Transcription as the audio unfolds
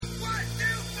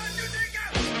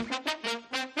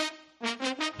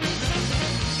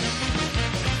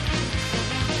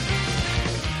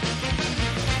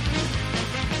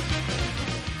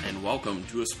welcome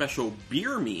to a special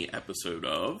Beer Me episode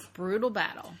of Brutal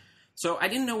Battle. So I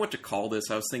didn't know what to call this.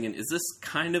 I was thinking, is this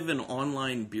kind of an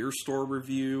online beer store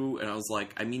review? And I was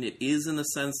like, I mean, it is in the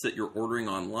sense that you're ordering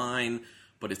online,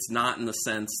 but it's not in the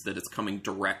sense that it's coming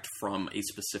direct from a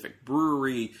specific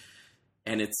brewery,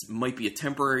 and it might be a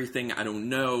temporary thing. I don't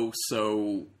know.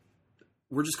 So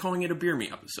we're just calling it a Beer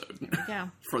Me episode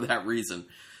for that reason.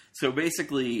 So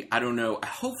basically, I don't know.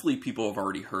 Hopefully people have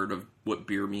already heard of what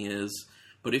Beer Me is.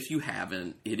 But if you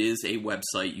haven't, it is a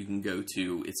website you can go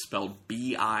to. It's spelled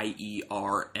BIERMI.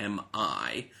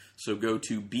 So go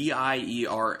to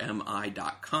BIERMI.com.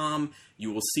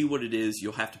 You will see what it is.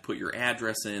 You'll have to put your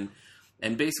address in.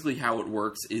 And basically how it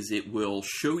works is it will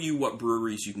show you what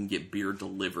breweries you can get beer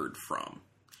delivered from.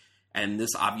 And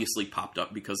this obviously popped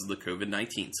up because of the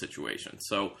COVID-19 situation.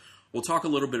 So we'll talk a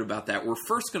little bit about that. We're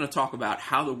first going to talk about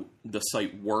how the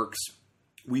site works.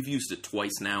 We've used it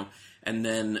twice now. And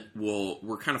then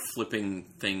we're kind of flipping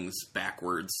things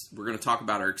backwards. We're going to talk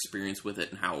about our experience with it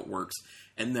and how it works.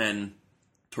 And then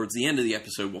towards the end of the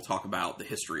episode, we'll talk about the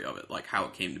history of it, like how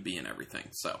it came to be and everything.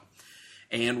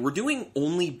 And we're doing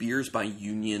only beers by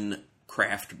Union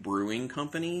Craft Brewing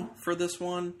Company for this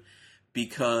one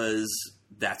because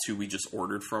that's who we just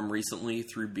ordered from recently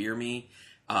through Beer Me.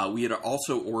 We had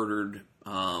also ordered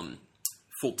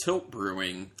Full Tilt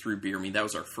Brewing through Beer Me. That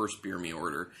was our first Beer Me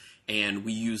order. And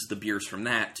we used the beers from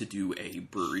that to do a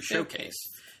brewery showcase.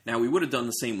 Now, we would have done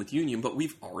the same with Union, but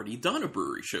we've already done a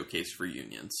brewery showcase for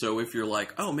Union. So if you're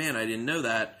like, oh man, I didn't know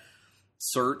that,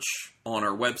 search on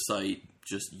our website,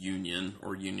 just Union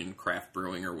or Union Craft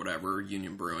Brewing or whatever,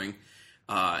 Union Brewing,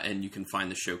 and you can find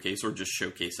the showcase or just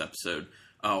showcase episode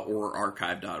or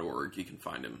archive.org. You can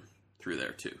find them through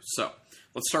there too. So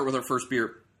let's start with our first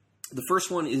beer. The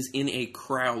first one is in a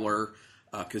crowler.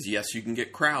 Because, yes, you can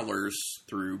get crowlers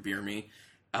through Beer Me,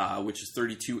 which is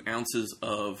 32 ounces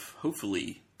of,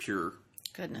 hopefully, pure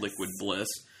liquid bliss.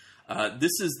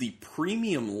 This is the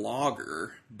Premium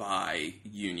Lager by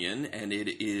Union, and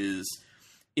it is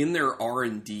in their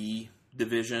R&D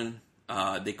division.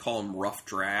 They call them rough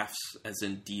drafts, as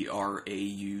in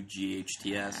DRAUGHTS,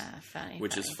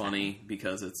 which is funny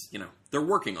because it's, they're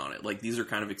working on it. Like, these are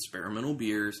kind of experimental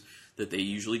beers that they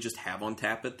usually just have on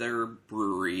tap at their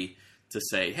brewery to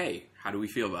say, hey, how do we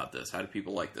feel about this? How do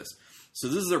people like this? So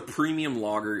this is their premium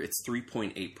lager. It's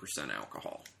 3.8%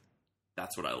 alcohol.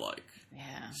 That's what I like.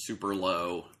 Yeah. Super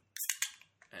low.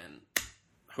 And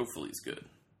hopefully it's good.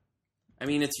 I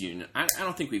mean, it's Union. I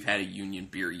don't think we've had a Union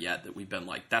beer yet that we've been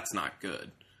like, that's not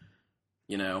good.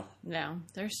 No.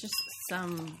 There's just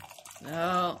some...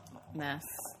 mess.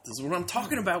 This is what I'm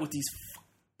talking about with these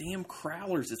damn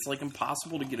crowlers. It's like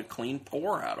impossible to get a clean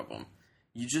pour out of them.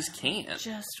 You just can't.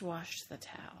 Just wash the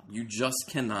towel. You just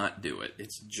cannot do it.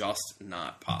 It's just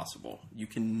not possible. You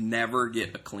can never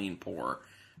get a clean pour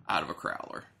out of a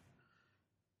crowler.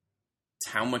 It's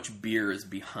how much beer is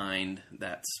behind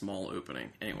that small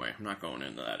opening. Anyway, I'm not going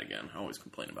into that again. I always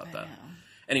complain about that.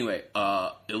 Anyway,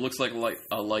 it looks like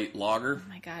a light lager. Oh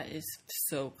my god, it's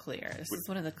so clear. This is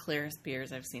one of the clearest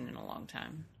beers I've seen in a long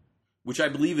time. Which I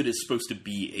believe it is supposed to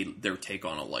be their take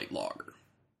on a light lager.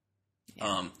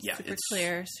 Super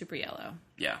clear, super yellow.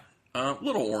 Yeah. A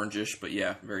little orangish, but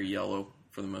yeah, very yellow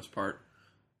for the most part.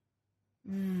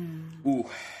 Ooh.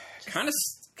 Kind of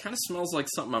smells like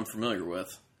something I'm familiar with.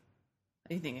 What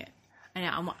do you think? I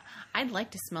know. I'd like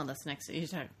to smell this next to... You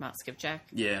talking about Skipjack?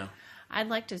 Yeah. I'd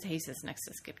like to taste this next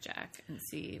to Skipjack and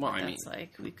see what that's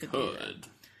like. We could do that.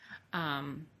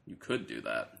 You could do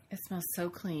that. It smells so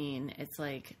clean. It's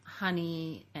like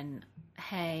honey and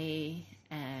hay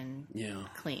and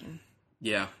clean.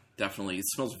 Yeah, definitely. It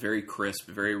smells very crisp,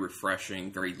 very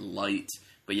refreshing, very light.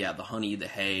 But yeah, the honey, the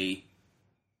hay.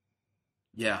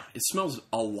 Yeah, it smells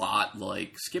a lot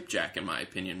like Skipjack, in my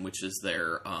opinion, which is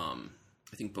their, I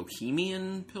think,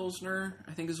 Bohemian Pilsner,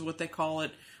 I think is what they call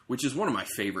it, which is one of my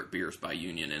favorite beers by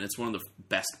Union, and it's one of the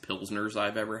best Pilsners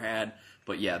I've ever had.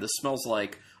 But yeah, this smells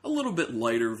like a little bit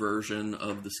lighter version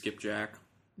of the Skipjack.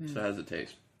 So how does it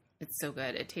taste? It's so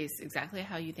good. It tastes exactly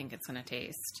how you think it's going to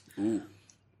taste. Ooh.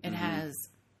 It has,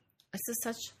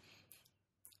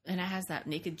 and it has that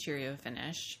Naked Cheerio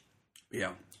finish.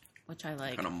 Yeah. Which I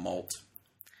like. Kind of malt.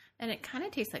 And it kind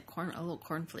of tastes like a little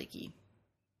cornflakey.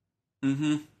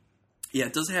 Mm-hmm. Yeah,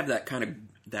 it does have that kind of,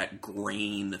 that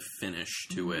grain finish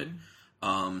to it.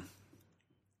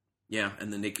 Yeah,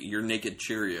 and your Naked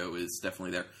Cheerio is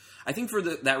definitely there. I think for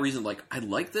that reason, like, I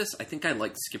like this. I think I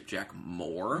like Skipjack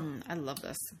more. I love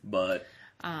this. But.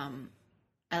 I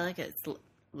like it. It's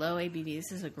low ABV.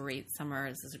 This is a great summer.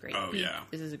 This is a great beach.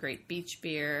 This is a great beach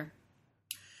beer.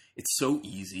 It's so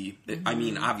easy. I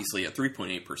mean, obviously at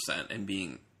 3.8% and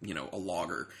being, a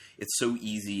lager, it's so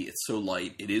easy. It's so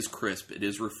light. It is crisp. It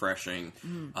is refreshing.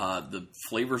 The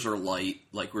flavors are light.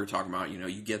 Like we were talking about,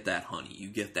 you get that honey. You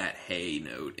get that hay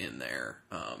note in there.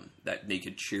 That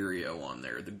Naked Cheerio on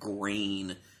there. The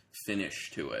grain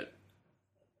finish to it.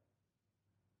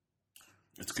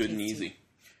 It's good and easy.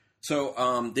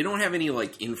 So, they don't have any,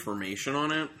 information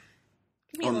on it.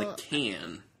 On the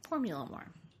can. Pour me a little more.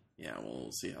 Yeah, well,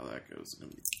 we'll see how that goes.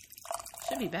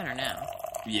 Should be better now.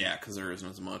 Yeah, because there isn't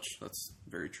as much. That's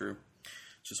very true.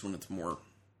 Just when it's more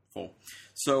full.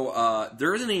 So,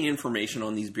 there isn't any information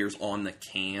on these beers on the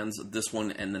cans. This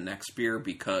one and the next beer,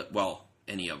 because, well,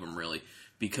 any of them really,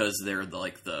 because they're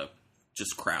the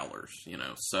just crowlers,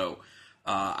 So,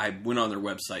 I went on their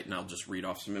website and I'll just read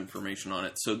off some information on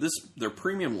it. So, their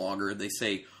premium lager, they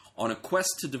say, on a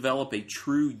quest to develop a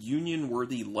true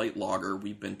union-worthy light lager,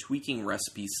 we've been tweaking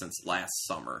recipes since last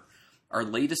summer. Our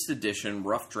latest edition,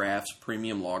 Rough Drafts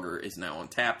Premium Lager, is now on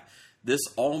tap. This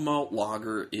all-malt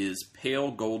lager is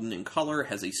pale golden in color,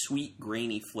 has a sweet,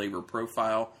 grainy flavor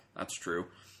profile. That's true.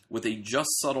 With a just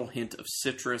subtle hint of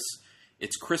citrus.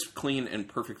 It's crisp, clean, and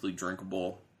perfectly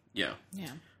drinkable. Yeah.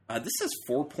 Yeah. This says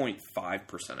 4.5%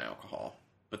 alcohol,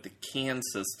 but the can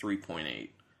says 3.8.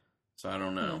 So I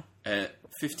don't know. At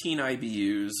 15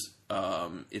 IBUs,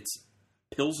 it's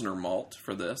Pilsner malt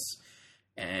for this,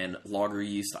 and lager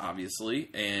yeast,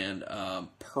 obviously, and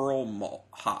Pearl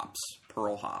hops,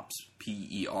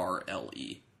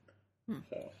 P-E-R-L-E.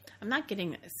 I'm not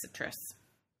getting citrus.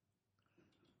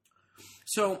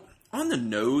 So on the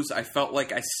nose, I felt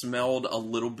like I smelled a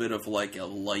little bit of a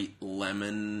light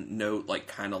lemon note,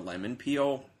 kind of lemon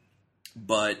peel.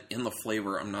 But in the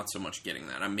flavor, I'm not so much getting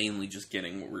that. I'm mainly just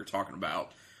getting what we were talking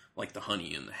about, the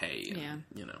honey and the hay. And,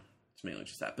 it's mainly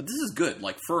just that. But this is good.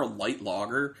 For a light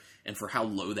lager and for how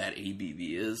low that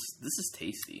ABV is, this is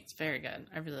tasty. It's very good.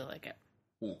 I really like it.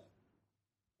 Cool.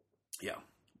 Yeah.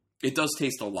 It does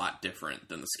taste a lot different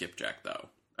than the Skipjack, though.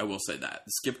 I will say that.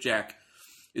 The Skipjack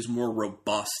is more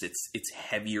robust. It's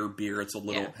heavier beer. It's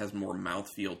has more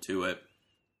mouthfeel to it.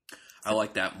 I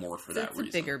like that more for that reason.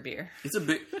 It's a bigger beer. It's a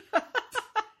big...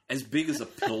 as big as a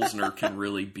Pilsner can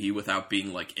really be without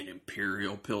being an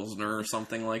Imperial Pilsner or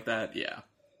something like that. Yeah.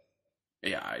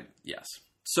 Yeah, yes.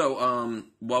 So,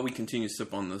 while we continue to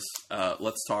sip on this,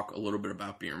 let's talk a little bit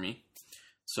about Beer Me.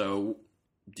 So,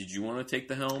 did you want to take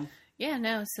the helm? Yeah,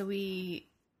 no. So you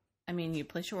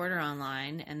place your order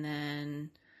online, and then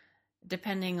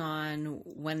depending on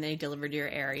when they deliver to your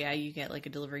area, you get a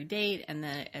delivery date, and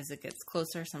then as it gets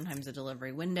closer, sometimes a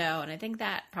delivery window. And I think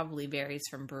that probably varies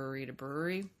from brewery to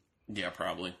brewery. Yeah,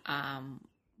 probably.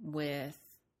 With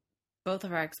both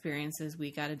of our experiences,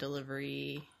 we got a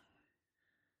delivery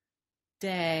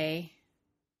day.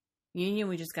 Union,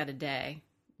 we just got a day.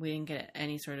 We didn't get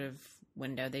any sort of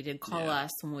window. They did call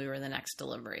us when we were the next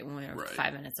delivery, when we were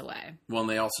 5 minutes away. Well, and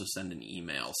they also send an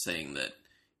email saying that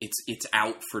it's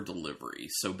out for delivery.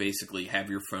 So basically, have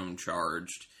your phone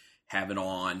charged, have it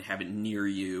on, have it near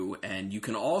you, and you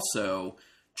can also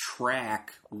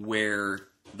track where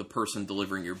the person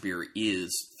delivering your beer is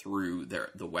through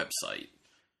the website,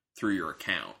 through your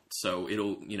account. So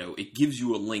it gives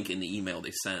you a link in the email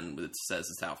they send that says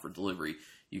it's out for delivery.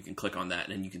 You can click on that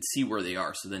and you can see where they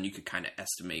are. So then you could kind of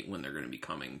estimate when they're going to be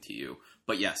coming to you.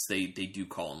 But yes, they do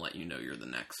call and let you know you're the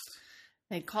next.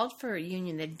 They called for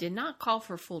Union. They did not call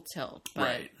for Full Tilt.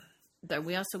 But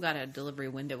we also got a delivery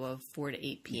window of 4 to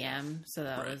 8 p.m. So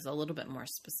that was a little bit more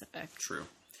specific. True.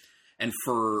 And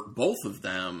for both of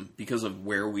them, because of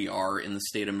where we are in the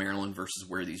state of Maryland versus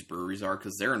where these breweries are,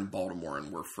 because they're in Baltimore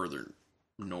and we're further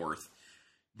north,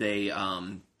 they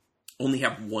only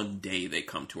have one day they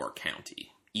come to our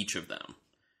county, each of them,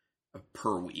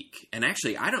 per week. And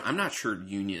actually, I'm not sure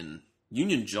Union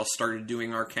just started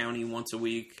doing our county once a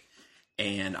week.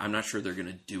 And I'm not sure they're going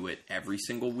to do it every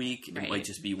single week. It might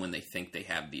just be when they think they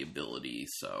have the ability.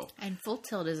 So, and Full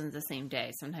Tilt isn't the same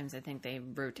day. Sometimes I think they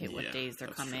rotate what days they're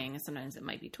coming. True. Sometimes it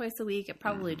might be twice a week. It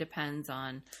probably depends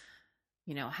on,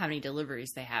 how many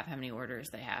deliveries they have, how many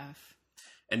orders they have.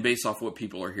 And based off what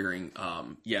people are hearing,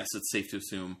 yes, it's safe to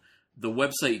assume the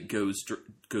website goes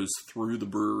through the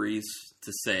breweries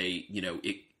to say,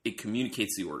 it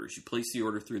communicates the orders. You place the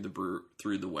order through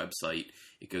the website.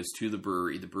 It goes to the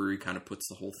brewery. The brewery kind of puts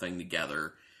the whole thing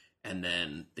together, and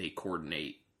then they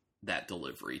coordinate that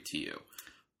delivery to you.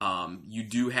 You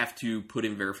do have to put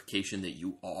in verification that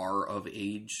you are of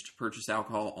age to purchase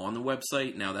alcohol on the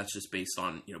website. Now, that's just based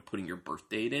on putting your birth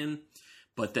date in.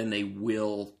 But then they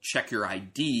will check your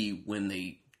ID when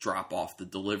they drop off the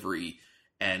delivery.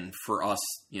 And for us,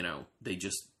 they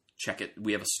just check it.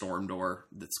 We have a storm door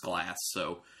that's glass,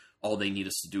 so all they need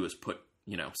us to do is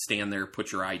stand there,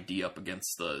 put your ID up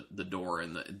against the door,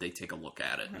 and they take a look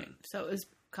at it. Right. And, So it was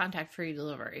contact-free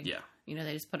delivery. yeah.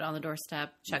 They just put it on the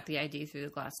doorstep, check the ID through the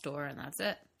glass door, and that's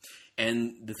it.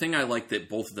 And the thing I like that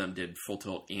both of them did, Full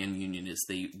Tilt and Union, is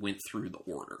they went through the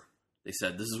order. They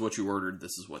said, this is what you ordered,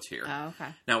 this is what's here. Oh, okay.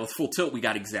 Now, with Full Tilt, we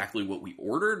got exactly what we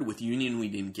ordered. With Union, we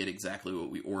didn't get exactly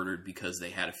what we ordered because they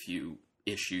had a few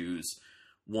issues.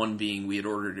 One being we had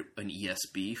ordered an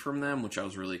ESB from them, which I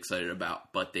was really excited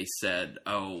about, but they said,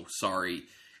 oh, sorry,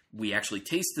 we actually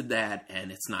tasted that,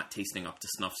 and it's not tasting up to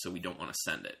snuff, so we don't want to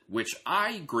send it, which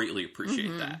I greatly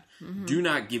appreciate that. Mm-hmm. Do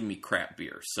not give me crap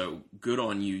beer, so good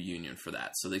on you, Union, for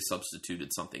that. So they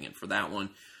substituted something in for that one.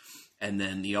 And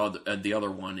then the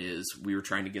other one is we were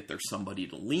trying to get their Somebody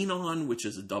to Lean On, which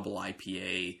is a double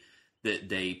IPA that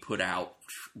they put out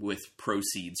with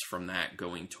proceeds from that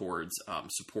going towards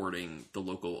supporting the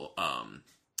local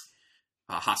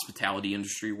hospitality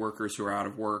industry workers who are out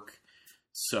of work.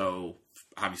 So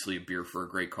obviously a beer for a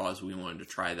great cause. We wanted to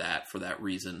try that for that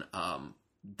reason.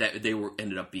 That they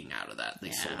ended up being out of that. They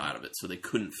sold out of it, so they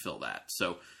couldn't fill that.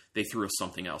 So they threw us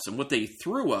something else. And what they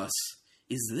threw us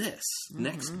is this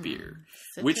next beer,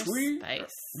 Citrus which Spice.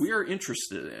 we are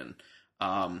interested in.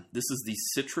 This is the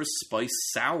Citrus Spice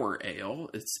Sour Ale.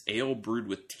 It's ale brewed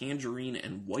with tangerine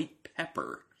and white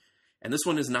pepper. And this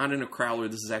one is not in a crowler.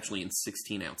 This is actually in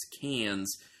 16-ounce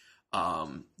cans.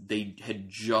 They had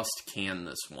just canned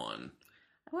this one.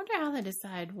 I wonder how they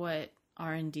decide what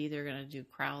R&D they're going to do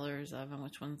crowlers of and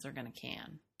which ones they're going to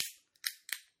can.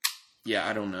 Yeah,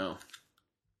 I don't know.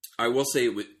 I will say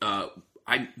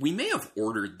we may have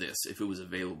ordered this if it was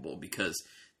available, because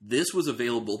this was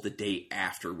available the day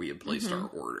after we had placed our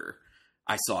order.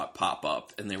 I saw it pop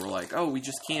up, and they were like, oh, we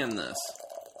just canned this.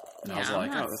 And I was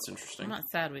like, oh, that's interesting. I'm not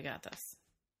sad we got this.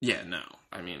 Yeah, no.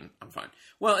 I mean, I'm fine.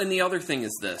 Well, and the other thing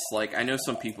is this. Like, I know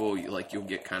some people, you'll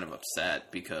get kind of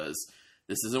upset because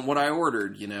this isn't what I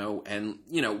ordered, and,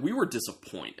 we were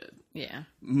disappointed. Yeah.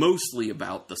 Mostly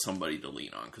about the Somebody to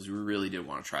Lean On, because we really did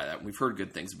want to try that. We've heard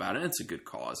good things about it, and it's a good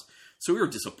cause. So we were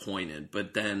disappointed,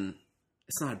 but then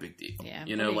it's not a big deal. Yeah.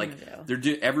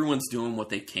 Everyone's doing what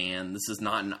they can. This is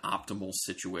not an optimal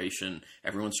situation.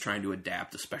 Everyone's trying to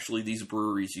adapt, especially these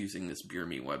breweries using this Beer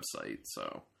Me website.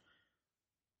 So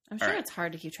I'm sure it's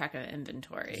hard to keep track of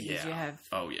inventory. Yeah. You have...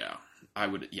 Oh yeah. I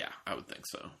would think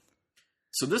so.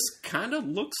 So this kind of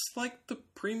looks like the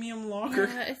premium lager.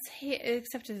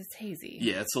 Except it's hazy.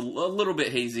 Yeah, it's a little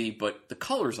bit hazy, but the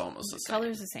color's almost the same.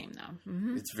 Color's the same though.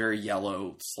 Mm-hmm. It's very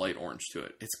yellow, slight orange to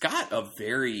it. It's got a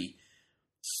very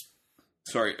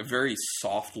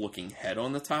soft looking head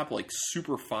on the top, like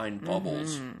super fine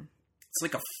bubbles. Mm-hmm. It's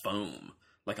like a foam,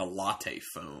 like a latte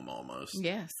foam almost.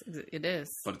 Yes, it is.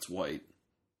 But it's white.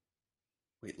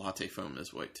 Wait, latte foam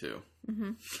is white too.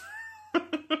 Mm-hmm.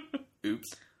 Oops.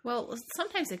 Well,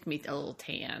 sometimes it can be a little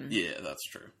tan. Yeah, that's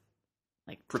true.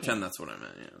 Like pretend that's what I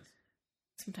meant. Yeah.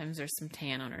 Sometimes there's some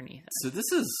tan underneath it. So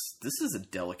this is a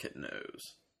delicate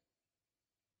nose,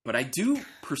 but I do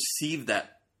perceive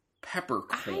that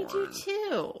peppercorn. I do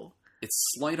too.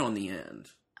 It's slight on the end.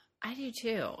 I do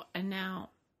too. And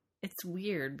now it's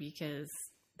weird because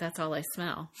that's all I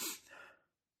smell.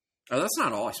 Oh, that's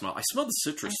not all I smell. I smell the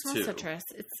citrus too. I smell citrus.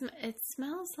 It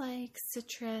smells like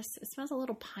citrus. It smells a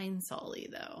little pine solly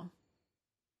though.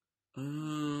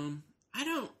 I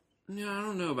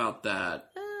don't know about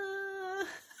that.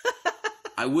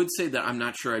 I would say that I'm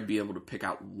not sure I'd be able to pick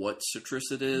out what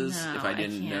citrus it is if I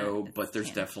didn't know, but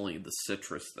there's definitely the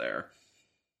citrus there.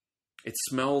 It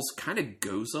smells kind of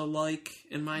Goza-like,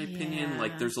 in my opinion.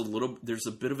 Like there's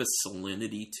a bit of a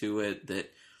salinity to it that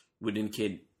would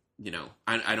indicate,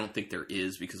 I don't think there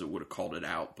is because it would have called it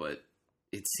out, but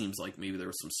it seems like maybe there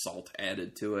was some salt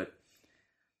added to it.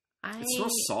 It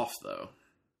smells soft though.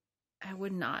 I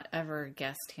would not ever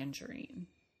guess tangerine.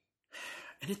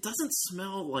 And it doesn't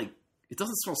smell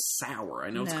sour.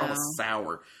 I know it's called a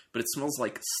sour, but it smells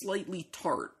like slightly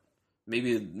tart.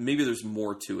 Maybe there's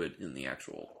more to it in the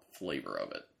actual flavor of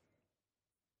it.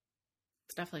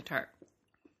 It's definitely tart.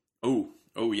 Oh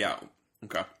yeah.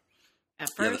 Okay. At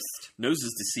first, the nose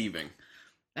is deceiving.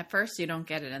 At first, you don't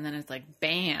get it, and then it's like,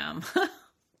 bam.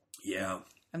 Yeah.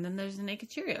 And then there's a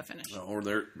Naked Cheerio finish.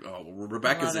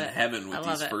 Rebecca's in heaven with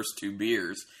these first two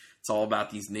beers. It's all about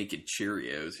these Naked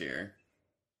Cheerios here.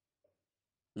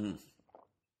 Yeah,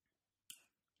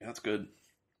 that's good.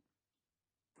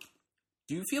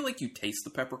 Do you feel like you taste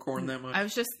the peppercorn that much? I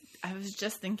was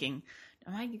just thinking,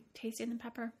 am I tasting the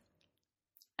pepper?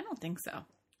 I don't think so.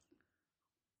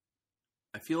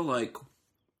 I feel like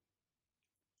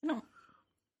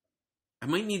I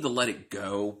might need to let it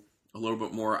go a little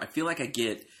bit more. I feel like I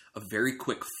get a very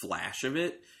quick flash of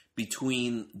it,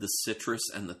 between the citrus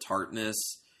and the tartness,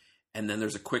 and then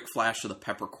there's a quick flash of the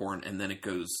peppercorn, and then it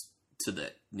goes to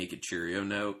the Naked Cheerio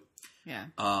note. Yeah.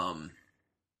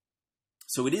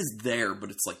 So it is there, but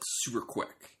it's like super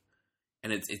quick.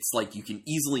 And it's like you can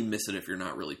easily miss it if you're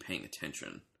not really paying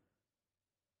attention.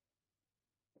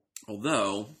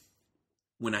 Although,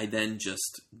 when I then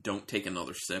just don't take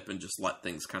another sip and just let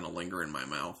things kind of linger in my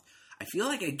mouth, I feel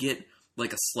like I get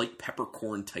like a slight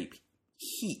peppercorn type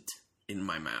heat in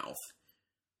my mouth.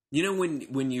 You know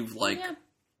when you've like... Yeah.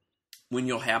 When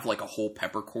you'll have like a whole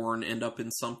peppercorn end up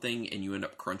in something and you end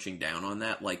up crunching down on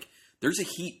that, like there's a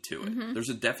heat to it. Mm-hmm. There's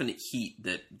a definite heat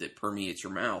that permeates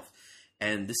your mouth.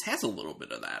 And this has a little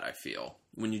bit of that, I feel,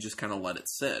 when you just kind of let it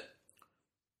sit.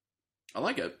 I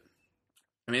like it.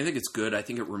 I mean, I think it's good. I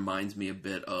think it reminds me a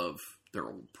bit of their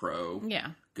old Pro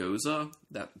Goza,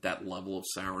 that level of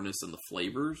sourness and the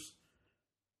flavors.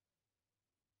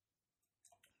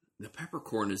 The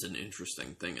peppercorn is an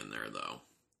interesting thing in there, though.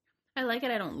 I like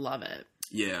it. I don't love it.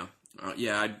 Yeah.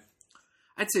 I'd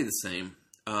say the same.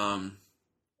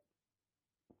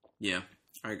 Yeah,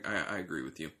 I agree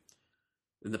with you.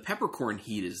 The peppercorn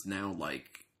heat is now like,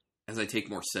 as I take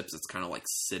more sips, it's kind of like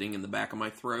sitting in the back of my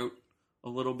throat a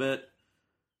little bit.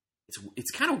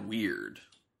 It's kind of weird.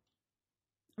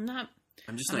 I'm not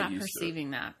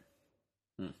perceiving that.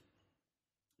 Yeah,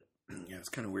 it's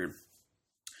kind of weird.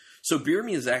 So Beer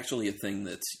Me is actually a thing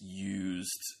that's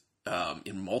used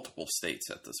in multiple states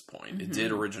at this point. Mm-hmm. It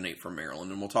did originate from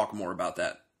Maryland, and we'll talk more about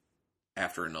that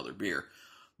after another beer.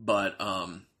 But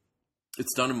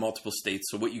it's done in multiple states,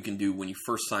 so what you can do when you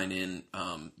first sign in,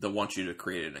 they'll want you to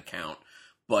create an account.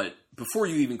 But before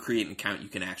you even create an account, you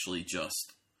can actually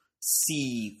just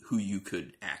see who you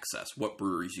could access, what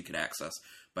breweries you could access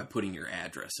by putting your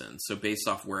address in. So based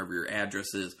off wherever your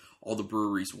address is, all the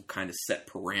breweries will kind of set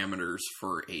parameters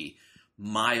for a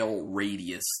mile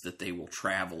radius that they will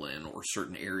travel in or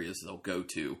certain areas they'll go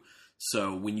to.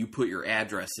 So when you put your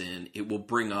address in, it will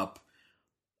bring up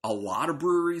a lot of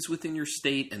breweries within your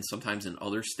state and sometimes in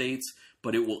other states,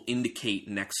 but it will indicate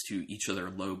next to each of their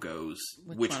logos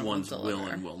which ones will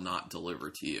and will not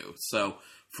deliver to you. So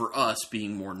for us,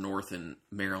 being more north in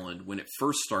Maryland, when it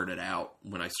first started out,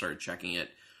 when I started checking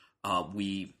it,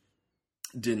 we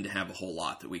didn't have a whole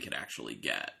lot that we could actually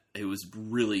get. It was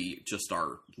really just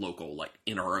our local, like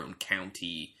in our own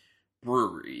county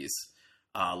breweries,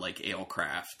 like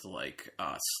Alecraft, like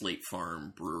Slate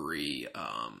Farm Brewery,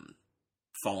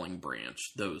 Falling Branch,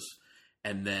 those.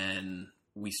 And then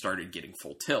we started getting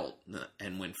Full Tilt.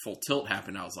 And when Full Tilt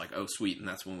happened, I was like, oh, sweet. And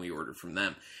that's when we ordered from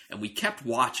them. And we kept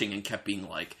watching and kept being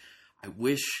like, I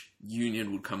wish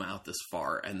Union would come out this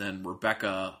far. And then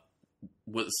Rebecca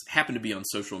happened to be on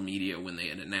social media when they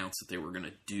had announced that they were going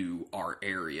to do our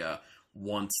area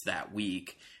once that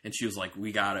week. And she was like,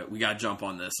 we gotta jump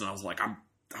on this. And I was like,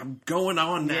 I'm going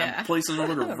on now. Yeah. I'm placing an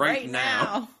order right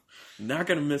now. Not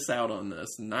going to miss out on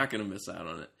this. Not going to miss out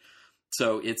on it.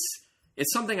 So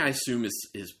it's something I assume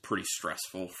is pretty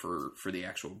stressful for the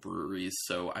actual breweries.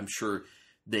 So I'm sure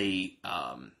they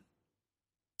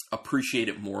appreciate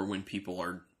it more when people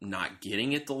are not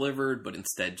getting it delivered, but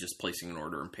instead just placing an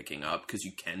order and picking up, because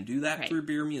you can do that through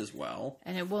Beer Me as well.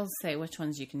 And it will say which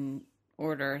ones you can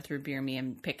order through Beer Me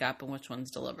and pick up and which ones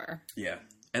deliver. Yeah.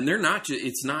 And they're not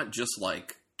it's not just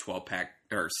like 12-pack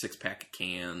or 6-pack of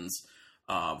cans,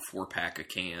 4-pack of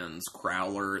cans,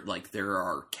 Crowler. Like, there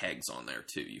are kegs on there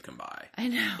too you can buy. I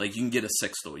know. Like, you can get a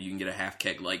 6-stall, you can get a half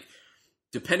keg. Like,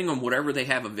 depending on whatever they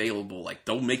have available, like,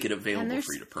 they'll make it available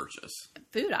for you to purchase.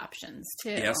 Food options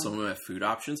too. Yeah, some of them have food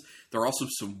options. There are also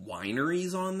some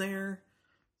wineries on there.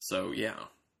 So yeah,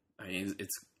 I mean,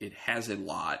 it has a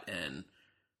lot, and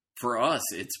for us,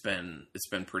 it's been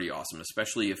pretty awesome,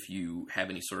 especially if you have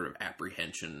any sort of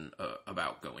apprehension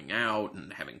about going out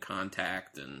and having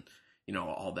contact and, you know,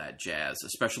 all that jazz,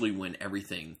 especially when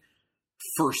everything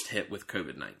first hit with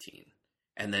COVID-19.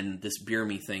 And then this Beer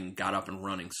Me thing got up and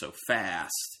running so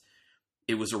fast.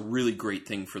 It was a really great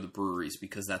thing for the breweries,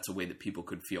 because that's a way that people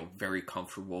could feel very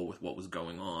comfortable with what was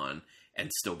going on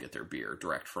and still get their beer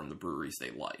direct from the breweries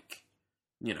they like,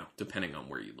 you know, depending on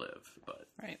where you live. But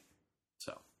right.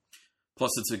 So,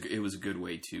 plus it was a good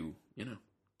way to, you know,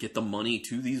 get the money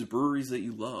to these breweries that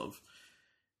you love.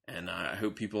 And I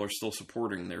hope people are still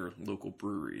supporting their local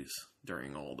breweries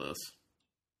during all this.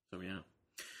 So, yeah.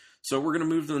 So we're going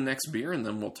to move to the next beer, and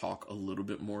then we'll talk a little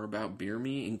bit more about Beer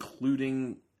Me,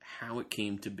 including how it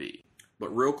came to be.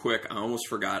 But real quick, I almost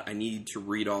forgot. I need to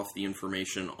read off the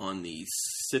information on the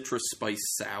Citrus Spice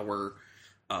Sour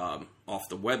off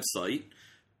the website.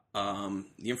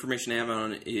 The information I have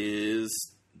on it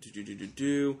is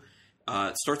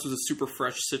It starts with a super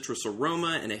fresh citrus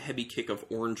aroma and a heavy kick of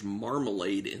orange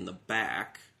marmalade in the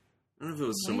back. I don't know if it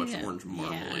was so much orange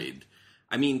marmalade. Yeah.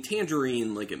 I mean,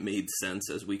 tangerine, like, it made sense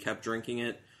as we kept drinking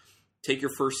it. Take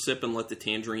your first sip and let the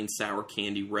tangerine sour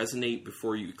candy resonate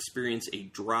before you experience a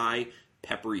dry,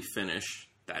 peppery finish.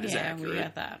 That is accurate. We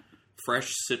got that.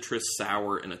 Fresh, citrus,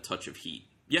 sour, and a touch of heat.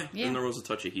 Yeah, and there was a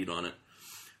touch of heat on it.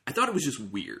 I thought it was just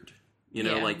weird. You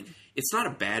know, like, it's not a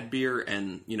bad beer,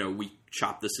 and, you know, we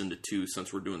chopped this into two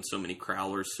since we're doing so many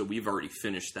crowlers, so we've already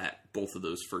finished both of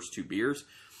those first two beers.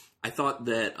 I thought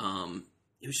that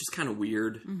it was just kind of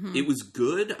weird. Mm-hmm. It was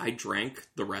good. I drank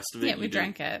the rest of it. Yeah, we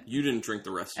drank it. You didn't drink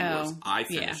the rest of yours. I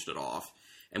finished it off.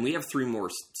 And we have 3 more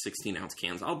 16-ounce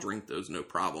cans. I'll drink those, no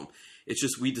problem. It's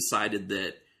just we decided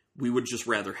that we would just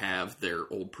rather have their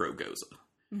Old Pro Goza.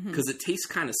 Because it tastes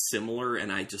kind of similar, and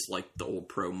I just like the Old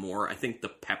Pro more. I think the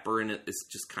pepper in it is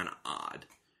just kind of odd.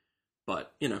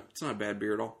 But, you know, it's not a bad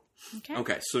beer at all.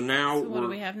 Okay, so now what do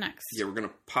we have next? Yeah, we're going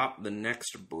to pop the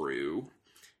next brew.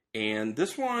 And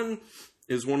this one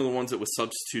is one of the ones that was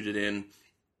substituted in.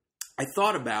 I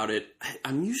thought about it.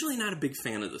 I'm usually not a big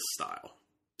fan of this style.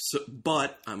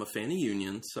 But I'm a fan of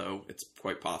Union, so it's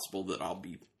quite possible that I'll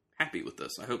be happy with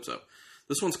this. I hope so.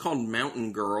 This one's called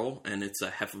Mountain Girl, and it's a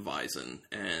Hefeweizen,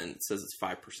 and it says it's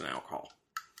 5% alcohol.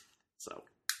 So.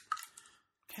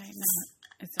 Okay,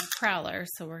 now it's a crowler,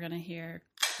 so we're going to hear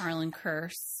Carlin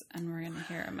curse, and we're going to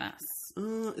hear a mess.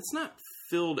 It's not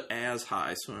filled as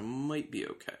high, so I might be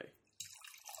okay.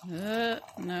 No.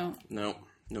 No.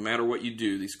 No matter what you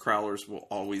do, these crowlers will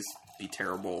always be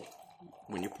terrible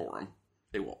when you pour them.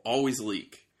 They will always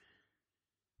leak.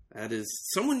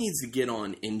 Someone needs to get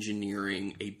on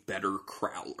engineering a better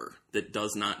crowler that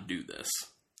does not do this.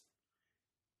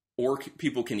 Or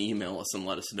people can email us and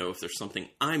let us know if there's something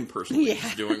I'm personally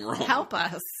doing wrong. Help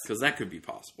us. Because that could be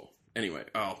possible. Anyway,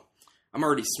 I'm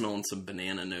already smelling some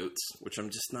banana notes, which I'm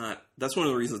just not... That's one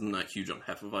of the reasons I'm not huge on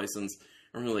Hefeweizens.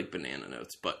 I don't really like banana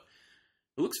notes, but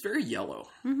it looks very yellow.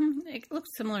 Mm-hmm. It looks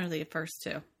similar to the first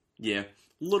two. Yeah, a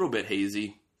little bit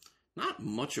hazy. Not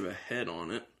much of a head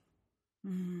on it,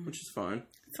 which is fine.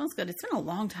 It smells good. It's been a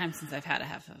long time since I've had a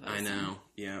Hefeweizen. I know.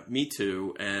 Yeah, me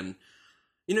too. And,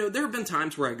 you know, there have been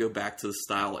times where I go back to the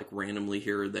style, like, randomly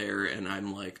here or there, and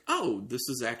I'm like, oh, this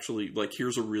is actually, like,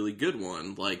 here's a really good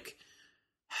one. Like,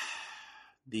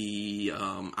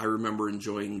 I remember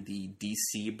enjoying the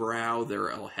DC Brow,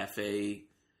 their El Jefe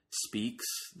Speaks.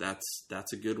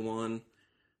 That's a good one.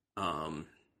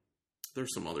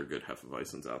 There's some other good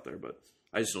Hefeweizens out there, but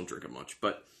I just don't drink it much.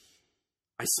 But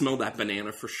I smell that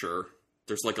banana for sure.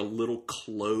 There's like a little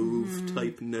clove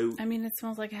type note. I mean, it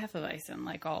smells like a Hefeweizen,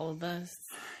 like all of this.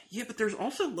 Yeah, but there's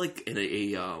also like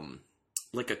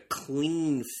a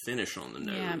clean finish on the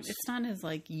nose. Yeah, it's not as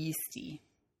like yeasty.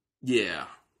 Yeah,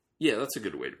 that's a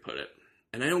good way to put it.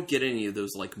 And I don't get any of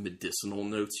those like medicinal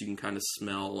notes you can kind of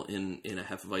smell in a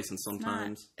Hefeweizen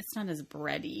sometimes. It's not as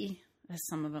bready as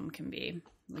some of them can be,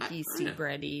 like yeasty,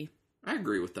 bready. I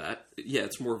agree with that. Yeah,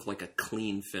 it's more of like a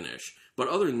clean finish. But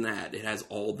other than that, it has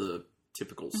all the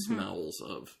typical smells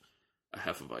of a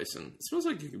Hefeweizen. It smells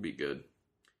like it could be good.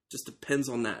 Just depends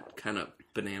on that kind of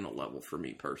banana level for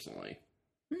me personally.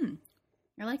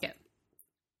 I like it.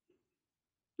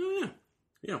 Oh,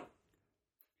 yeah.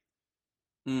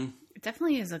 It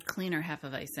definitely is a cleaner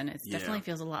Hefeweizen. It definitely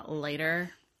feels a lot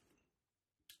lighter.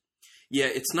 Yeah,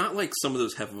 it's not like some of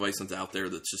those Hefeweizens out there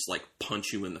that's just like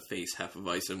punch you in the face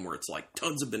Hefeweizen where it's like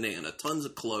tons of banana, tons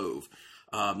of clove,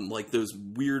 like those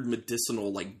weird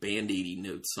medicinal like Band-Aidy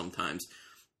notes sometimes.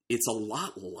 It's a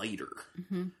lot lighter.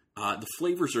 The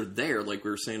flavors are there, like we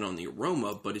were saying on the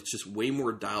aroma, but it's just way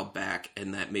more dialed back,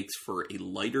 and that makes for a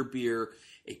lighter beer,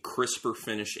 a crisper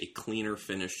finish, a cleaner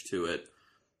finish to it.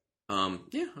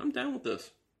 Yeah, I'm down with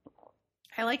this.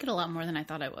 I like it a lot more than I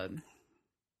thought I would.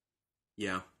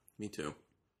 Yeah. Me too.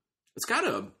 It's got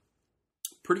a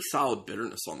pretty solid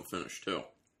bitterness on the finish, too.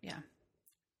 Yeah.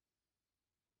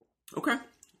 Okay.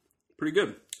 Pretty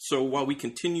good. So while we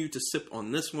continue to sip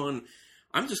on this one,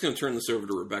 I'm just going to turn this over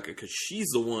to Rebecca because she's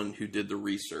the one who did the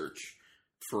research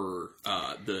for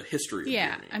the history of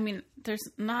beer. I mean, there's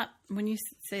not... When you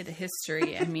say the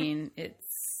history, I mean,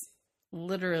 it's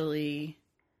literally...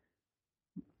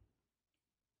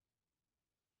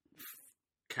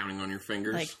 Counting on your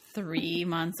fingers. Like 3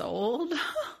 months old?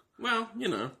 Well, you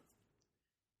know.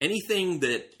 Anything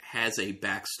that has a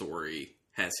backstory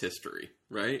has history,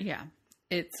 right? Yeah.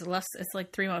 It's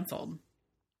like 3 months old.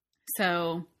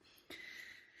 So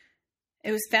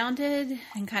it was founded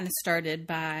and kind of started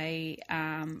by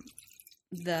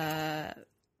the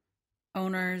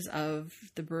owners of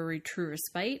the brewery True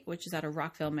Respite, which is out of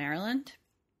Rockville, Maryland.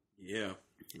 Yeah.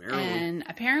 Maryland. And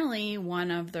apparently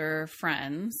one of their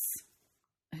friends,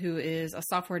 who is a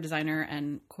software designer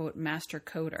and, quote, master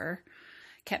coder,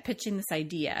 kept pitching this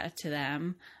idea to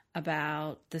them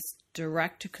about this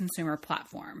direct-to-consumer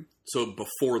platform. So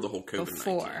before the whole COVID-19?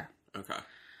 Before. Okay.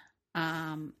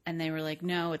 And they were like,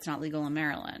 no, it's not legal in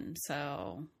Maryland.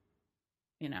 So,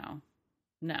 no.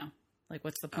 Like,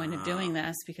 what's the point of doing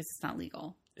this? Because it's not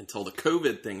legal. Until the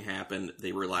COVID thing happened,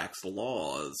 they relaxed the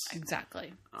laws.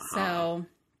 Exactly. So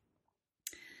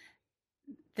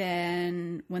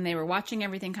then when they were watching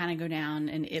everything kind of go down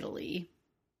in Italy,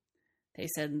 they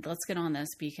said, let's get on this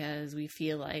because we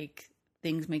feel like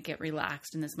things might get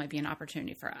relaxed and this might be an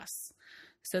opportunity for us.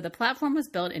 So the platform was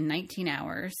built in 19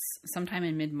 hours, sometime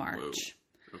in mid-March.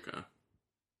 Whoa. Okay.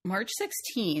 March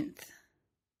 16th,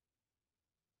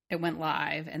 it went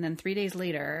live. And then 3 days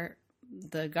later,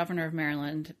 the governor of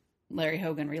Maryland, Larry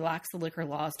Hogan, relaxed the liquor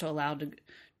laws to allow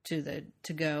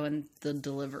to go and the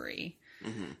delivery.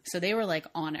 Mm-hmm. So they were like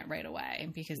on it right away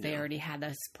because they already had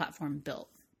this platform built.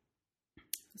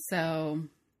 So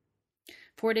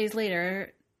 4 days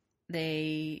later,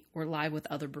 they were live with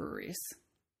other breweries.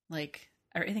 Like,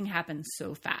 everything happened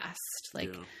so fast.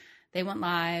 Like, they went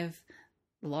live,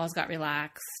 the laws got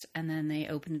relaxed, and then they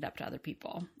opened it up to other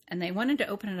people. And they wanted to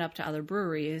open it up to other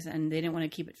breweries, and they didn't want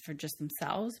to keep it for just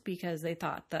themselves because they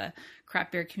thought the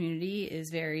craft beer community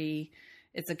is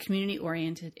it's a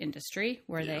community-oriented industry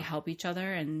where they help each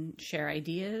other and share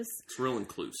ideas. It's real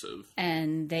inclusive.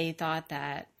 And they thought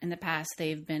that in the past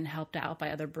they've been helped out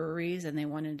by other breweries, and they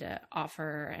wanted to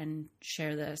offer and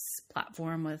share this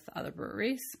platform with other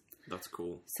breweries. That's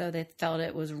cool. So they felt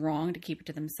it was wrong to keep it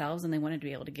to themselves, and they wanted to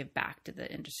be able to give back to the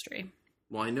industry.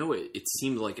 Well, I know it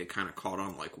seemed like it kind of caught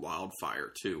on like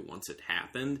wildfire, too, once it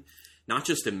happened. Not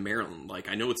just in Maryland. Like,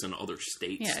 I know it's in other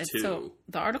states, too. So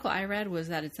the article I read was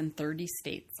that it's in 30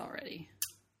 states already.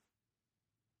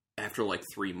 After, like,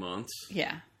 3 months?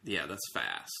 Yeah. Yeah, that's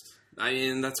fast. I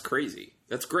mean, that's crazy.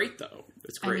 That's great, though.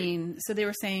 It's great. I mean, so they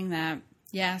were saying that,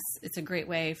 yes, it's a great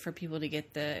way for people to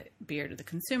get the beer to the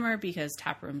consumer because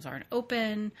tap rooms aren't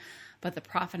open, but the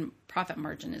profit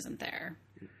margin isn't there.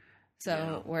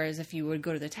 So, whereas if you would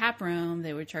go to the tap room,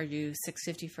 they would charge you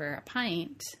 $6.50 for a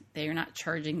pint. They're not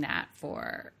charging that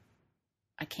for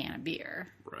a can of beer.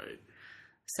 Right.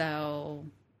 So,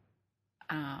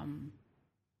 I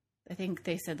think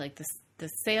they said like the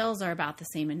sales are about the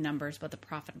same in numbers, but the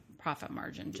profit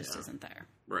margin just isn't there.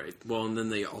 Right. Well, and then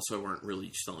they also aren't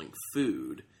really selling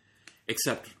food,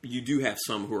 except you do have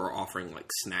some who are offering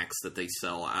like snacks that they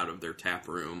sell out of their tap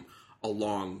room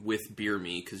along with Beer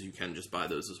Me, because you can just buy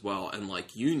those as well. And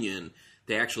like Union,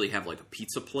 they actually have like a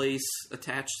pizza place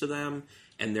attached to them,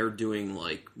 and they're doing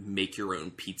like make your own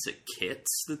pizza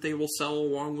kits that they will sell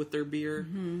along with their beer.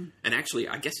 Mm-hmm. And actually,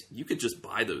 I guess you could just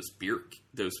buy those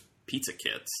pizza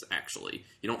kits. Actually,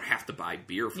 you don't have to buy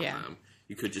beer from them.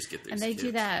 You could just get those. And they kits.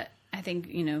 do that, I think,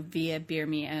 via Beer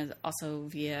Me, and also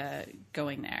via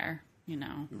going there.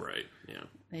 Right. Yeah.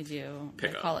 They do. They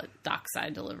call it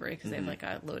dockside delivery because they have like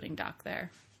a loading dock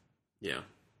there. Yeah,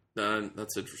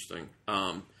 that's interesting.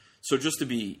 So just to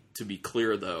be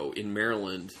clear, though, in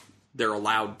Maryland,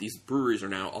 these breweries are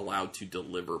now allowed to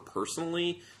deliver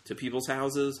personally to people's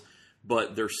houses,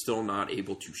 but they're still not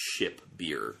able to ship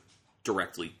beer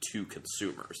directly to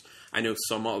consumers. I know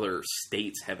some other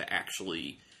states have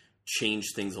actually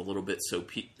changed things a little bit so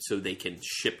they can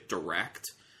ship direct.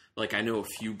 Like, I know a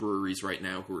few breweries right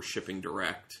now who are shipping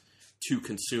direct to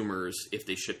consumers if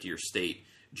they ship to your state.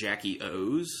 Jackie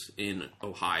O's in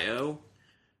Ohio,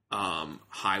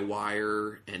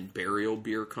 Highwire and Burial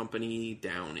Beer Company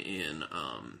down in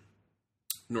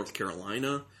North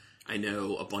Carolina. I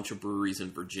know a bunch of breweries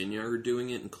in Virginia are doing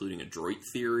it, including Adroit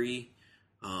Theory.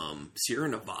 Sierra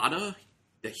Nevada,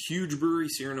 a huge brewery,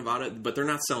 Sierra Nevada, but they're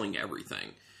not selling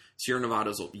everything. Sierra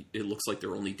Nevada's, it looks like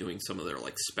they're only doing some of their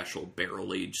like special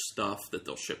barrel aged stuff that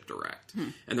they'll ship direct.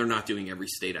 And they're not doing every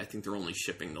state. I think they're only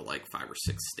shipping to like 5 or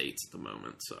 6 states at the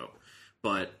moment. So,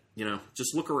 but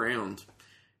just look around.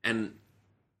 And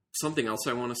something else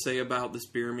I want to say about this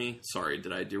Beer Me. Sorry,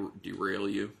 did I derail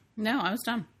you? No, I was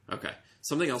done. Okay.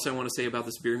 Something else I want to say about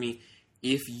this Beer Me.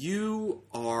 If you're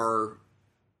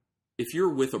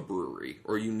with a brewery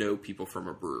or people from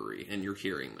a brewery and you're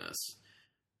hearing this,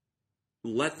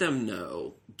 let them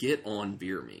know, get on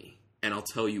Beer Me, and I'll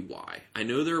tell you why. I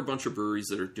know there are a bunch of breweries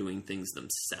that are doing things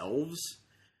themselves,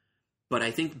 but I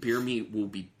think Beer Me will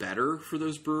be better for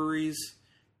those breweries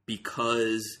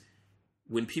because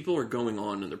when people are going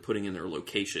on and they're putting in their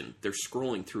location, they're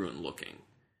scrolling through and looking.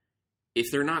 If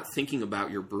they're not thinking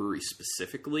about your brewery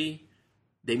specifically,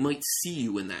 they might see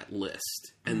you in that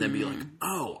list and then be like,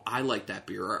 oh, I like that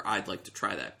beer, or I'd like to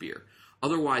try that beer.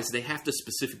 Otherwise, they have to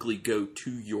specifically go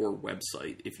to your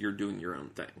website if you're doing your own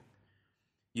thing.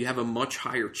 You have a much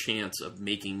higher chance of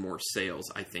making more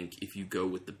sales, I think, if you go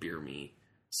with the Beer Me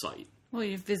site. Well,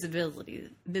 your visibility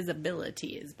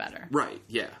is better. Right,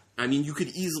 yeah. I mean, you could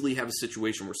easily have a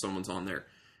situation where someone's on there.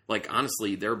 Like,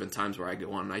 honestly, there have been times where I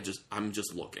go on and I'm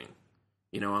just looking.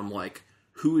 You know, I'm like,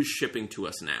 who is shipping to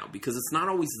us now? Because it's not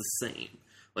always the same.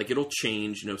 Like, it'll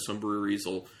change. You know, some breweries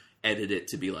will edit it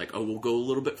to be like, oh, we'll go a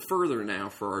little bit further now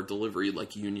for our delivery,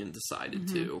 like Union decided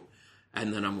to.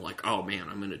 And then I'm like, oh, man,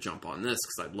 I'm going to jump on this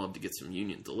because I'd love to get some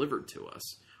Union delivered to us.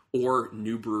 Or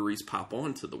new breweries pop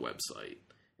onto the website.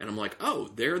 And I'm like, oh,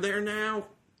 they're there now?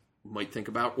 Might think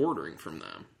about ordering from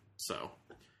them. So,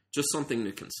 just something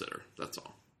to consider. That's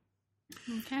all.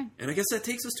 Okay. And I guess that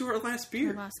takes us to our last beer.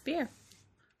 Our last beer,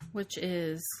 which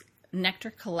is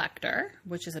Nectar Collector,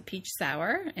 which is a peach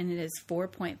sour, and it is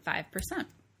 4.5%.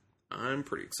 I'm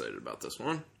pretty excited about this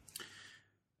one.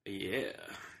 Yeah.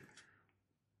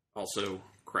 Also,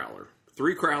 crowler.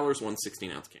 3 crowlers, 1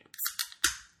 16-ounce can.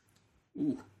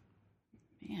 Ooh.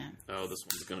 Man. Oh, this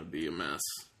one's going to be a mess.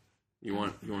 You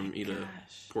want me to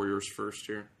pour yours first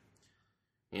here?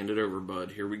 Hand it over,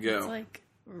 bud. Here we go. It's like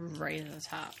right at the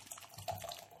top.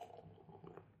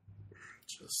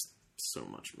 Just so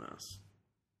much mess.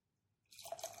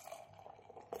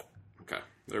 Okay,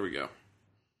 there we go.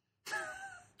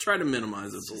 Try to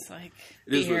minimize it. It's just like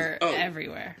it beer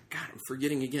everywhere. God, I'm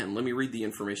forgetting again. Let me read the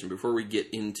information before we get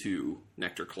into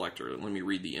Nectar Collector. Let me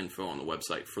read the info on the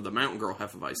website for the Mountain Girl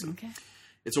Hefeweizen. Okay.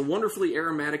 It's a wonderfully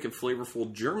aromatic and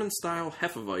flavorful German-style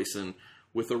Hefeweizen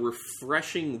with a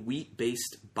refreshing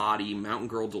wheat-based body. Mountain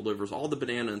Girl delivers all the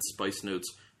banana and spice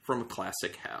notes from a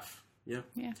classic Hef. Yeah?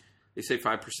 Yeah. They say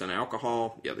 5%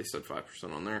 alcohol. Yeah, they said 5%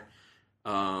 on there.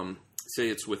 Say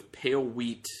it's with pale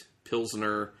wheat,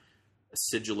 Pilsner,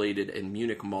 acidulated, and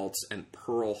Munich malts and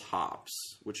pearl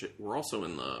hops, which were also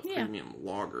in the premium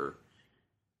lager.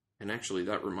 And actually,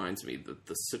 that reminds me that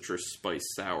the citrus spice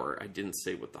sour, I didn't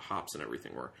say what the hops and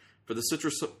everything were. For the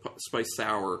citrus spice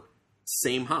sour,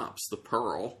 same hops, the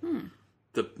pearl,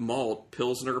 the malt,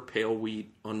 Pilsner, pale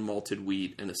wheat, unmalted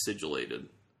wheat, and acidulated.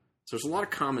 So there's a lot of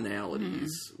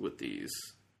commonalities with these.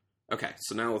 Okay,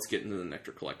 so now let's get into the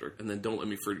Nectar Collector. And then don't let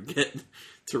me forget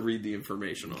to read the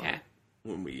information on it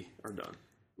when we are done.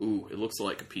 Ooh, it looks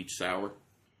like a peach sour.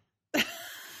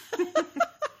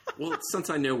 Well, since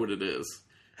I know what it is.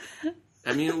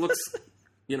 I mean, it looks,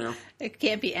 you know. It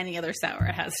can't be any other sour.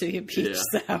 It has to be a peach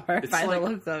sour by the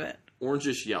looks of it.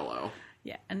 Orangish yellow.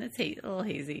 Yeah, and it's a little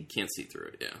hazy. Can't see through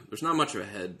it, yeah. There's not much of a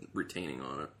head retaining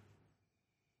on it.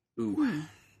 Ooh,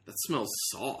 that smells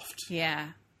soft. Yeah.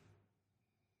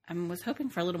 I was hoping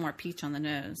for a little more peach on the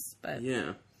nose, but...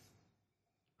 Yeah.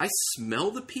 I smell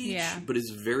the peach, but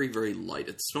it's very, very light.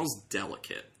 It smells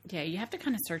delicate. Yeah, you have to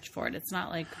kind of search for it. It's not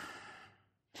like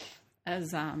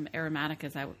as aromatic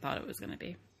as I thought it was going to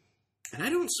be. And I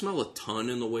don't smell a ton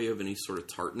in the way of any sort of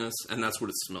tartness, and that's what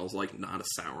it smells like, not a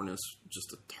sourness,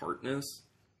 just a tartness.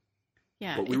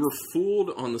 Yeah. But we were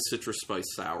fooled on the citrus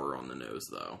spice sour on the nose,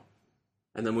 though.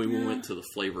 And then when we went to the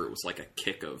flavor, it was like a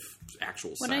kick of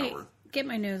actual sour. When I get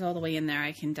my nose all the way in there,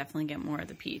 I can definitely get more of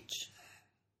the peach.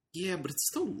 Yeah, but it's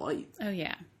still light. Oh,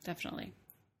 yeah, definitely.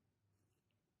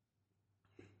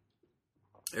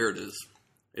 There it is.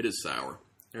 It is sour.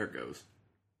 There it goes.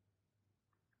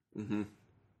 I'm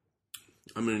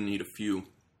going to need a few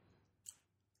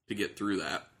to get through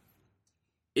that.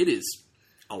 It is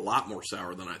a lot more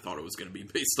sour than I thought it was going to be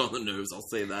based on the nose. I'll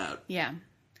say that. Yeah.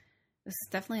 This is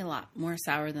definitely a lot more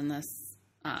sour than this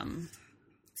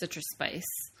citrus spice.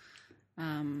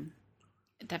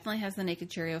 It definitely has the Naked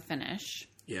Cheerio finish.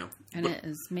 Yeah. And it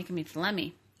is making me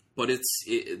phlegmy. But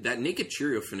that Naked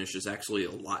Cheerio finish is actually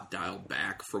a lot dialed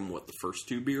back from what the first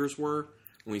 2 beers were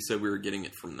when we said we were getting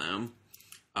it from them.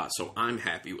 So I'm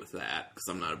happy with that because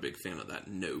I'm not a big fan of that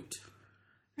note.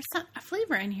 There's a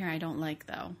flavor in here I don't like,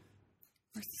 though.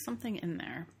 There's something in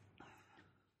there.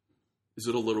 Is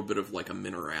it a little bit of like a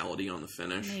minerality on the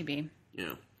finish? Maybe.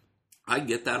 Yeah. I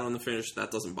get that on the finish.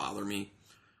 That doesn't bother me.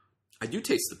 I do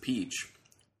taste the peach,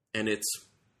 and it's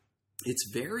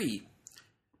very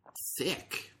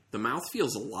thick. The mouth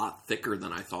feels a lot thicker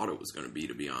than I thought it was going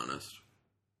to be honest.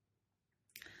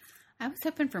 I was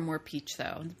hoping for more peach,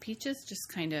 though. The peach is just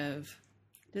kind of...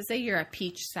 Does it say you're a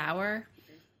peach sour?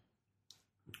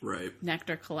 Right.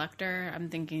 Nectar Collector? I'm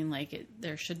thinking like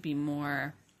there should be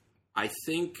more... I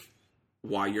think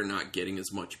why you're not getting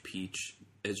as much peach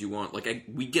as you want... Like,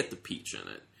 we get the peach in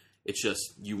it. It's just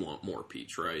you want more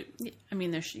peach, right? I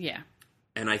mean, yeah.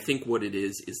 And I think what it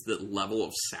is the level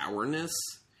of sourness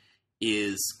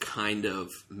is kind of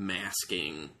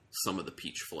masking some of the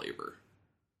peach flavor.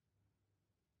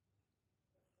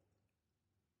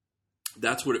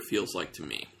 That's what it feels like to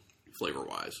me,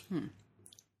 flavor-wise.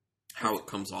 How it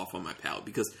comes off on my palate.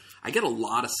 Because I get a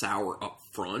lot of sour up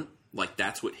front. Like,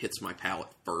 that's what hits my palate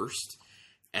first.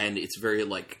 And it's very,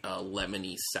 like,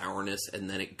 lemony sourness. And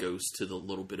then it goes to the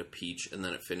little bit of peach. And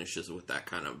then it finishes with that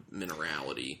kind of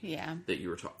minerality that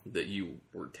you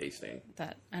were tasting.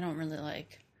 That I don't really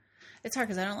like. It's hard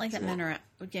because I don't like that mineral.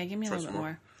 Yeah, give me a little bit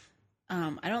more.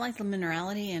 I don't like the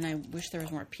minerality, and I wish there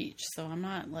was more peach. So I'm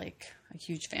not, like, a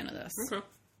huge fan of this. Okay.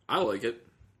 I like it.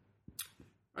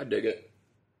 I dig it.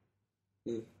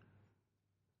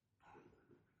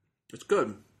 It's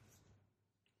good.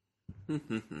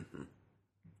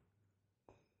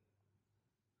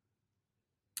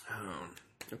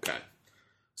 Okay.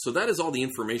 So that is all the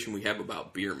information we have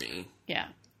about Beer Me. Yeah.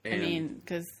 And I mean,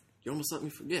 because... You almost let me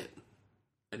forget.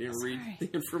 I didn't read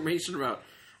the information about...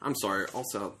 I'm sorry.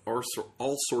 Also,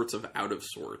 all sorts of out of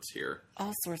sorts here.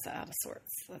 All sorts of out of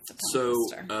sorts. That's a So,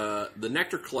 the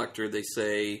Nectar Collector, they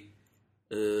say,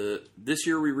 this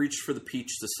year we reached for the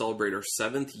peach to celebrate our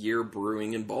 7th year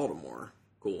brewing in Baltimore.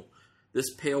 Cool.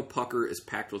 This pale pucker is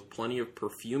packed with plenty of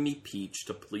perfumey peach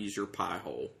to please your pie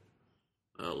hole.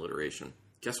 Alliteration.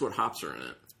 Guess what hops are in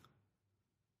it?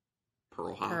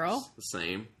 Pearl hops. Pearl? The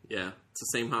same. Yeah. It's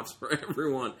the same hops for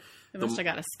everyone. I wish I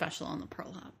got a special on the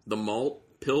Pearl hop. The malt,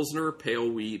 Pilsner, pale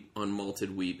wheat,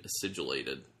 unmalted wheat,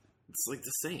 acidulated. It's like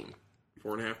the same.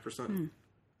 4.5%.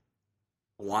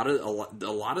 A lot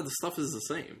of the stuff is the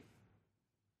same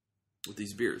with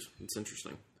these beers. It's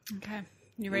interesting. Okay.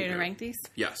 You ready to rank these?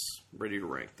 Yes. Ready to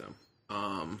rank them.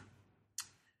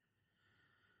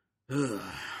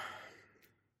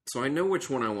 So I know which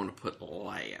one I want to put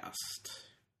last.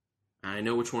 I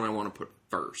know which one I want to put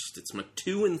first. It's my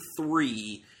 2 and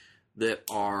 3 that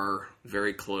are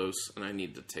very close, and I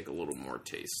need to take a little more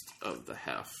taste of the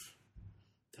hef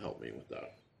to help me with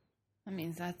that. That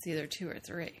means that's either 2 or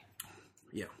 3.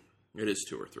 Yeah, it is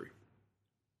 2 or 3.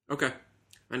 Okay,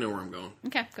 I know where I'm going.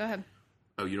 Okay, go ahead.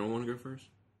 Oh, you don't want to go first?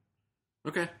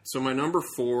 Okay, so my number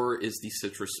 4 is the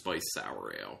Citrus Spice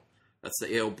Sour Ale. That's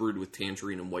the ale brewed with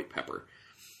tangerine and white pepper.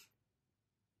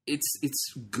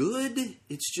 It's good.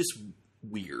 It's just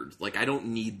weird. Like, I don't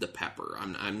need the pepper.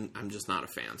 I'm just not a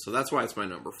fan. So that's why it's my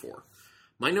number 4.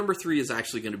 My number 3 is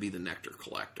actually going to be the Nectar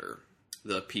Collector,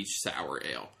 the peach sour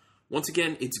ale. Once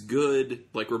again, it's good.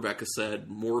 Like Rebecca said,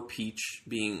 more peach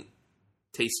being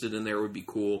tasted in there would be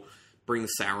cool. Bring the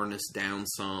sourness down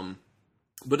some.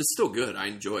 But it's still good. I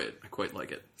enjoy it. I quite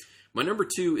like it. My number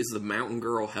 2 is the Mountain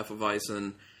Girl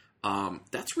Hefeweizen.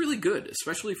 That's really good,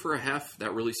 especially for a hef.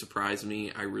 That really surprised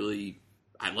me. I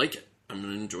like it. I'm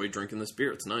going to enjoy drinking this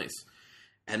beer. It's nice.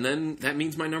 And then that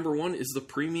means my number 1 is the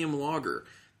Premium Lager.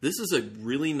 This is a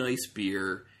really nice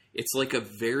beer. It's like a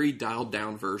very dialed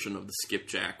down version of the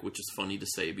Skipjack, which is funny to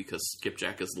say because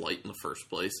Skipjack is light in the first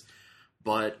place.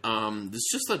 But this is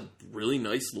just a really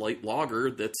nice light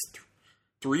lager that's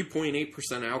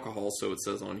 3.8% alcohol, so it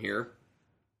says on here.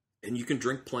 And you can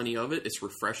drink plenty of it. It's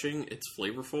refreshing. It's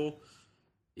flavorful.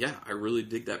 Yeah, I really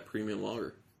dig that Premium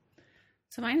Lager.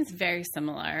 So mine is very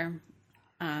similar.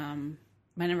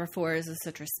 My number 4 is a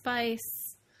Citrus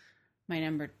Spice. My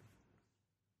number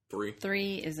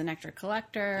 3 is the Nectar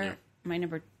Collector. Yeah. My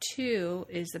number 2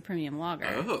 is the Premium Lager.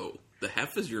 Oh, the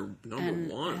hef is your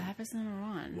number 1. The hef is number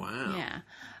 1. Wow. Yeah.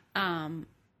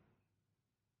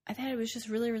 I thought it was just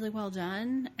really, really well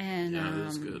done. And yeah, it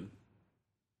is good.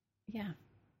 Yeah.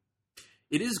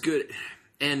 It is good.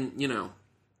 And,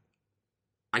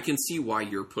 I can see why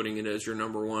you're putting it as your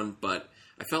number 1, but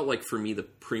I felt like for me the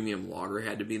Premium Lager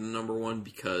had to be the number 1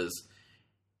 because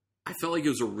I felt like it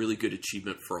was a really good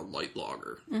achievement for a light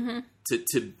lager. Mm-hmm.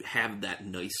 To have that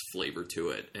nice flavor to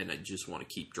it, and I just want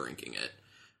to keep drinking it.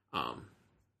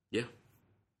 Yeah.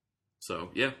 So,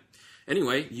 yeah.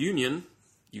 Anyway, Union,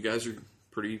 you guys are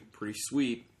pretty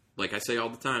sweet. Like I say all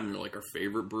the time, you're like our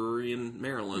favorite brewery in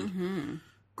Maryland. Mm-hmm.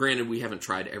 Granted, we haven't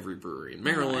tried every brewery in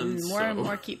Maryland. More and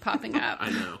more keep popping up. I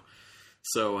know.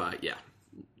 So, yeah,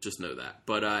 just know that.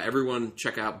 But everyone,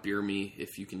 check out Beer Me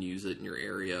if you can use it in your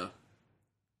area.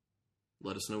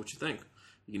 Let us know what you think.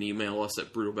 You can email us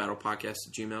at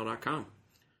brutalbattlepodcast@gmail.com.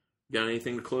 Got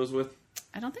anything to close with?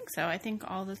 I don't think so. I think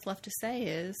all that's left to say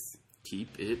is...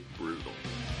 keep it brutal.